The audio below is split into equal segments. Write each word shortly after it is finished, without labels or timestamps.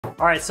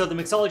All right, so the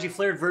Mixology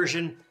Flaired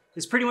version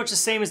is pretty much the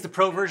same as the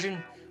Pro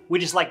version. We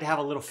just like to have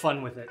a little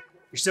fun with it.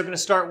 You're still gonna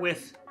start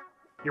with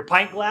your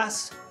pint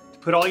glass to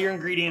put all your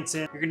ingredients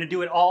in. You're gonna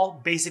do it all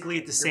basically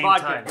at the same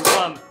time. Your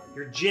rum,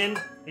 your gin,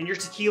 and your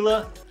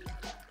tequila,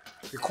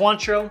 your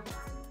Cointreau,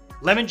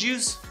 lemon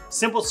juice,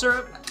 simple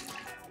syrup.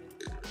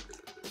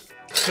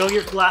 Fill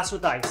your glass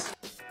with ice.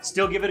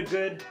 Still give it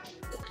a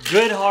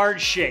good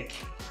hard shake.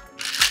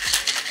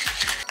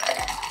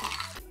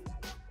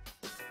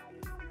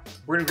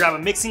 We're gonna grab a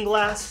mixing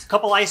glass, a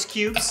couple ice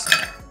cubes,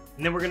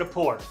 and then we're gonna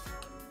pour.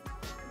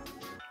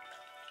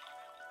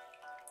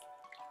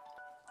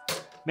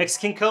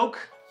 Mexican Coke.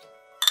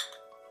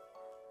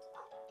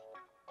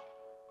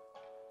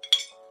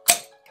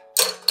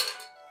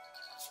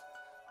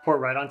 Pour it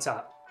right on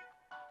top.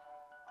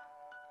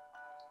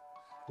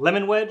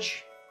 Lemon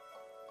wedge,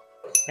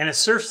 and a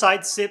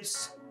Surfside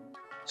Sips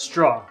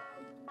straw.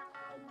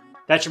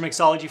 That's your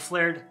Mixology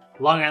Flaired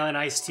Long Island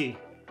iced tea.